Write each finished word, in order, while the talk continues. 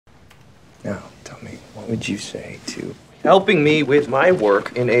Now, tell me, what would you say to helping me with my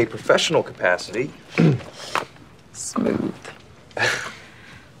work in a professional capacity? Smooth.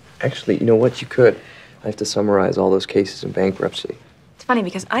 Actually, you know what? You could. I have to summarize all those cases in bankruptcy. It's funny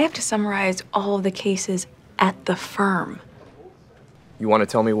because I have to summarize all of the cases at the firm. You want to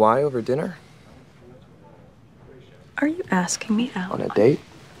tell me why over dinner? Are you asking me out? On a date?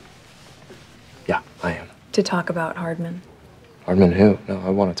 Yeah, I am. To talk about Hardman? Hardman who? No, I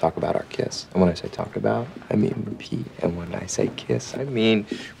want to talk about our kiss. And when I say talk about, I mean repeat. And when I say kiss, I mean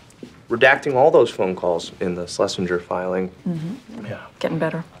redacting all those phone calls in the Schlesinger filing. Mm-hmm. Yeah. Getting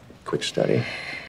better. Quick study.